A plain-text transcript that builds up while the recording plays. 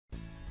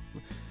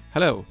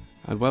Hello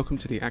and welcome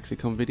to the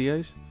Axicon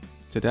videos.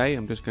 Today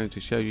I'm just going to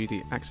show you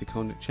the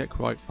Axicon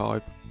Checkrite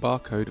 5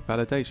 barcode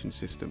validation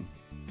system.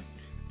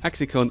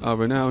 Axicon are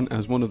renowned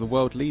as one of the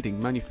world leading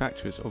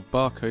manufacturers of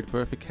barcode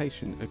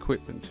verification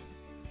equipment.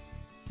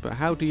 But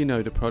how do you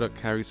know the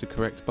product carries the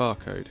correct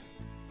barcode?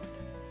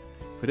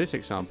 For this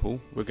example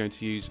we're going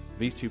to use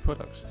these two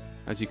products.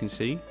 As you can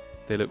see,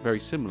 they look very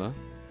similar,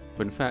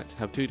 but in fact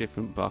have two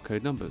different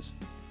barcode numbers.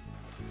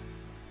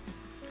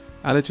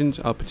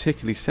 Allergens are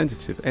particularly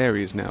sensitive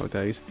areas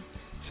nowadays,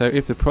 so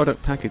if the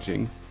product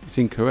packaging is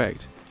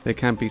incorrect, there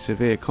can be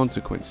severe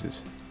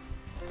consequences.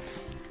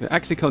 The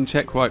Axicon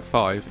Checkrite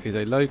 5 is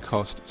a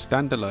low-cost,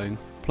 standalone,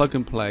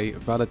 plug-and-play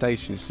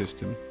validation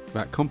system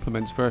that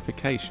complements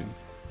verification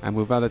and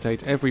will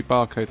validate every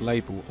barcode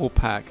label or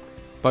pack,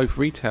 both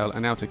retail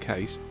and outer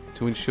case,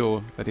 to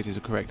ensure that it is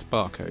a correct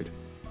barcode.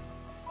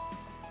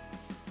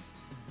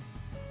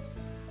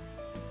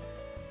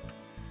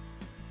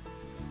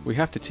 We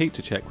have to teach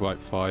the Checkrite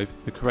 5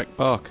 the correct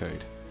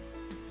barcode.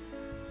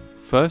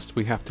 First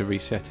we have to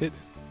reset it,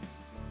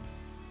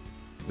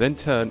 then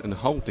turn and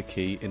hold the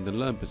key in the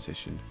learn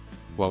position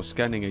while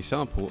scanning a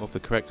sample of the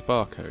correct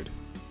barcode.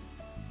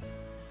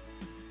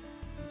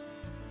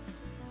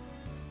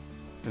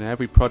 And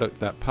every product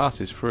that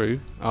passes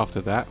through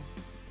after that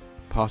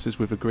passes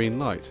with a green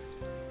light.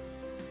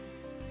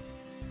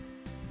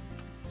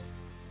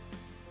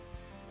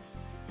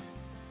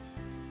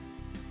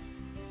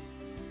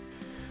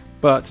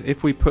 But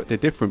if we put a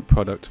different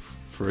product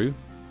through,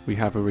 we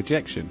have a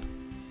rejection.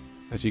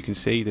 As you can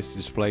see, this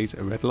displays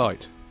a red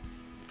light.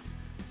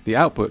 The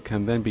output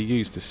can then be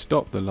used to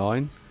stop the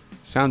line,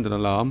 sound an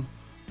alarm,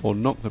 or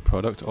knock the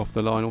product off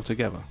the line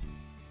altogether.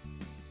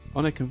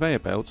 On a conveyor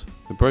belt,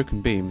 the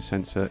broken beam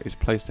sensor is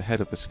placed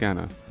ahead of the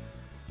scanner.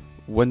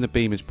 When the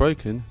beam is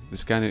broken, the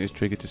scanner is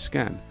triggered to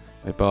scan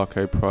a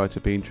barcode prior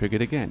to being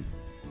triggered again.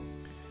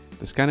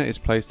 The scanner is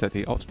placed at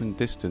the optimum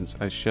distance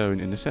as shown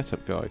in the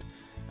setup guide,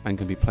 and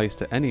can be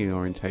placed at any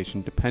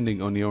orientation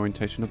depending on the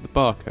orientation of the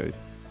barcode.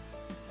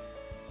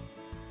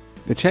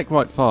 The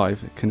Checkrite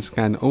 5 can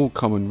scan all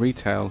common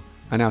retail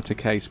and outer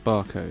case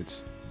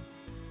barcodes.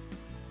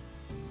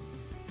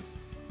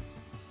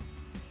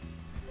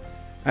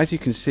 As you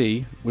can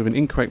see, with an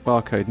incorrect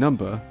barcode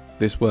number,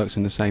 this works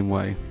in the same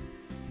way.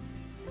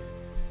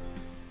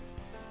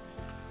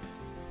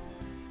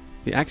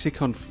 The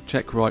Axicon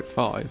Checkrite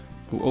 5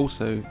 will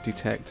also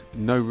detect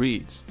no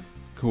reads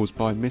caused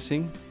by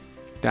missing,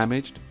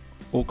 damaged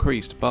or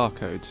creased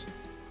barcodes.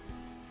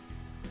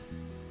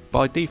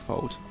 By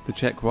default, the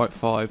Checkrite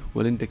 5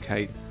 will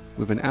indicate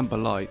with an amber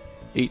light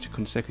each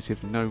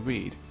consecutive no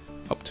read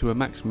up to a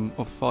maximum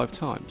of 5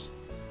 times.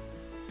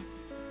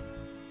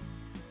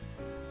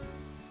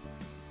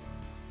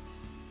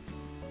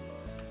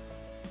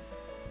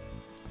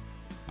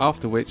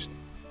 After which,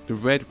 the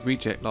red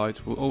reject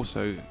light will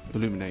also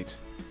illuminate.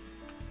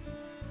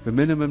 The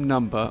minimum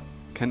number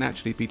can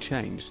actually be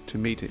changed to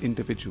meet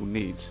individual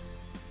needs.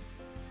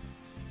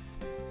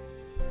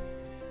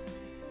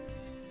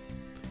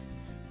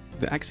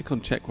 The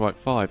Axicon Checkrite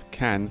 5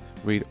 can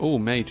read all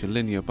major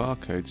linear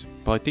barcodes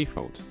by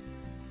default,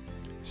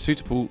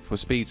 suitable for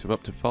speeds of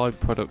up to 5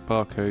 product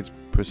barcodes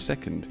per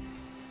second.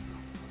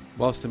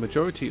 Whilst the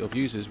majority of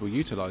users will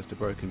utilise the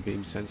broken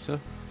beam sensor,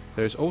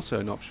 there is also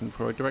an option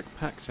for a direct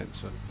pack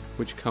sensor,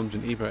 which comes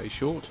in either a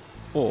short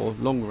or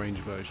long range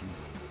version.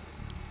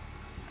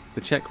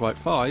 The Checkrite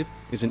 5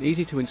 is an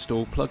easy to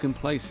install plug and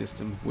play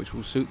system which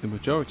will suit the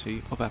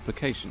majority of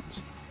applications.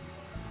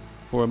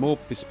 For a more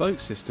bespoke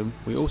system,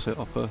 we also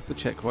offer the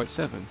Checkrite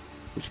 7,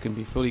 which can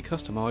be fully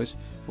customised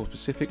for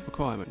specific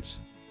requirements.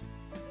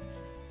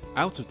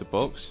 Out of the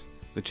box,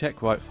 the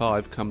Checkrite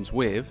 5 comes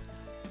with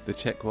the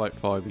Checkrite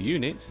 5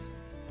 unit,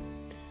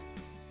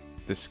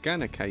 the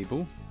scanner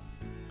cable,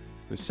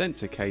 the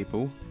sensor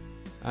cable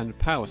and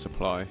power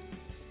supply.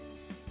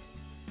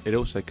 It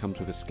also comes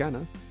with a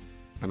scanner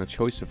and a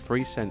choice of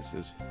 3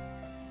 sensors,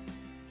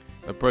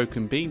 a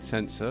broken beam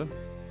sensor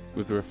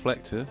with a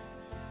reflector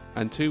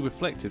and 2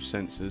 reflective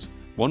sensors,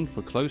 one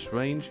for close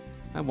range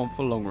and one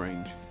for long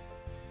range.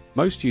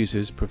 Most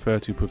users prefer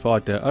to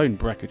provide their own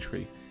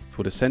bracketry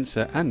for the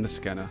sensor and the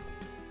scanner.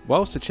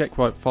 Whilst the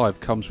Checkrite 5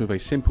 comes with a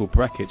simple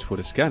bracket for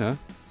the scanner,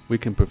 we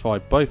can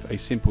provide both a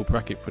simple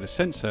bracket for the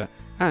sensor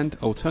and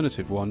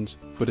alternative ones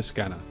for the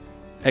scanner,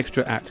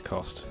 extra at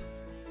cost.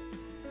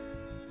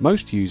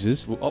 Most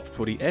users will opt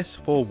for the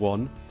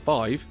S415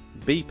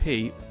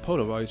 BP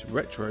polarized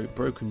retro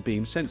broken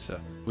beam sensor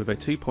with a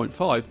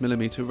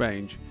 2.5mm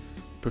range,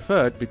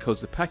 preferred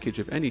because the package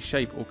of any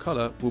shape or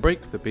colour will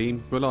break the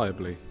beam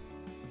reliably.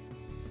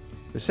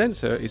 The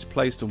sensor is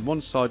placed on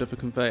one side of the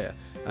conveyor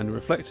and the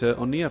reflector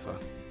on the other.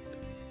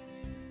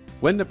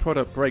 When the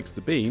product breaks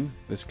the beam,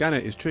 the scanner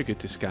is triggered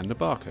to scan the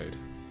barcode.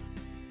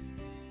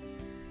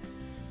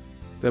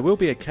 There will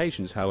be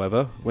occasions,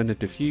 however, when the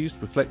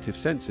diffused reflective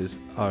sensors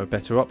are a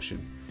better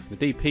option,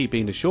 the DP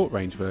being the short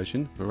range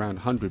version of around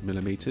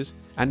 100mm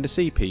and the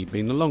CP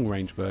being the long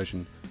range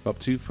version of up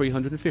to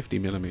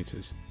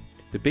 350mm.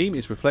 The beam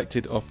is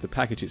reflected off the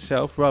package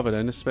itself rather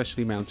than a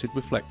specially mounted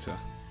reflector.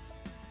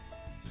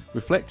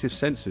 Reflective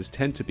sensors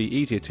tend to be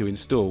easier to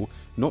install,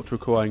 not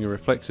requiring a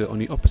reflector on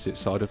the opposite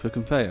side of the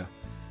conveyor.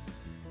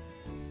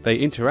 They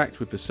interact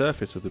with the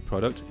surface of the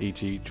product,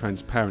 e.g.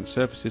 transparent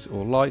surfaces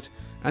or light,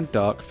 and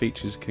dark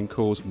features can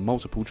cause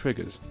multiple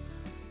triggers.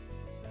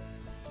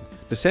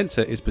 The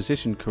sensor is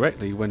positioned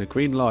correctly when a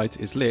green light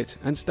is lit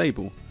and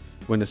stable.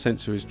 When the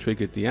sensor is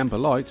triggered, the amber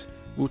light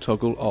will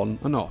toggle on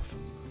and off.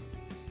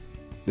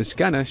 The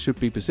scanner should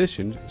be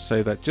positioned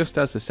so that just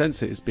as the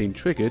sensor is being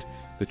triggered,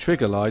 the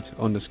trigger light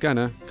on the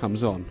scanner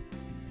comes on.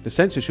 The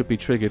sensor should be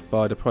triggered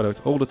by the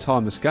product all the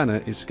time the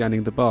scanner is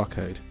scanning the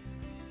barcode.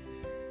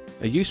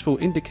 A useful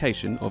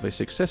indication of a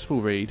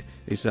successful read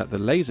is that the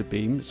laser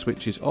beam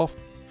switches off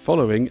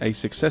following a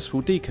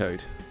successful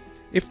decode.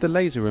 If the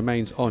laser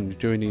remains on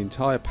during the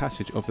entire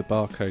passage of the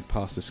barcode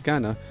past the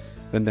scanner,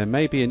 then there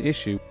may be an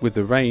issue with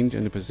the range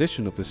and the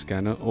position of the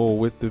scanner or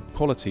with the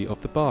quality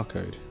of the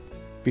barcode.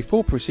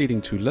 Before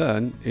proceeding to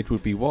learn, it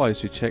would be wise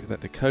to check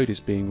that the code is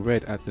being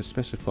read at the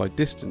specified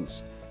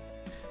distance.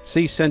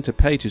 See center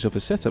pages of the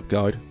setup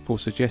guide for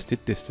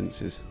suggested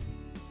distances.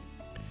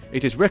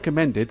 It is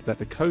recommended that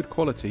the code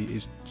quality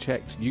is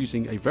checked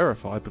using a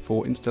verifier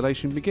before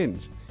installation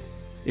begins.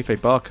 If a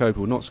barcode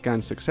will not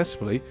scan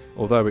successfully,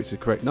 although it's the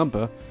correct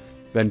number,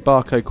 then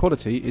barcode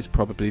quality is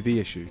probably the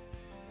issue.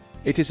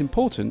 It is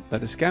important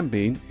that the scan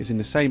beam is in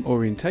the same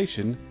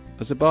orientation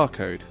as the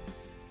barcode,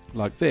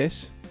 like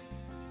this,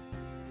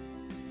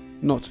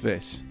 not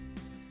this.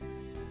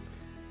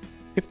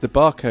 If the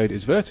barcode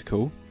is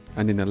vertical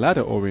and in a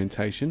ladder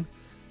orientation,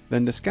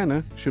 then the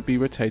scanner should be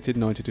rotated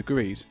 90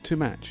 degrees to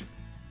match.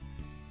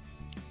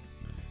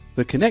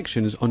 The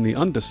connections on the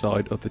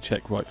underside of the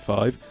Checkrite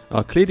 5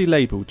 are clearly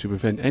labelled to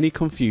prevent any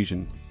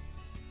confusion.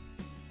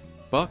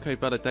 Barcode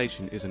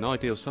validation is an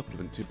ideal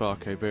supplement to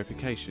barcode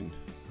verification.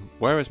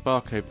 Whereas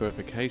barcode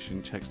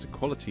verification checks the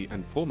quality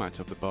and format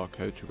of the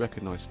barcode to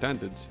recognise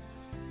standards,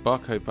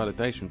 barcode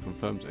validation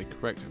confirms a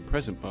correct and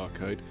present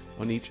barcode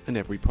on each and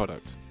every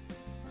product.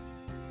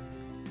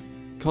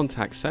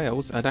 Contact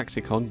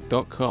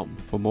sales@axicon.com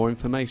for more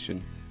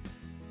information.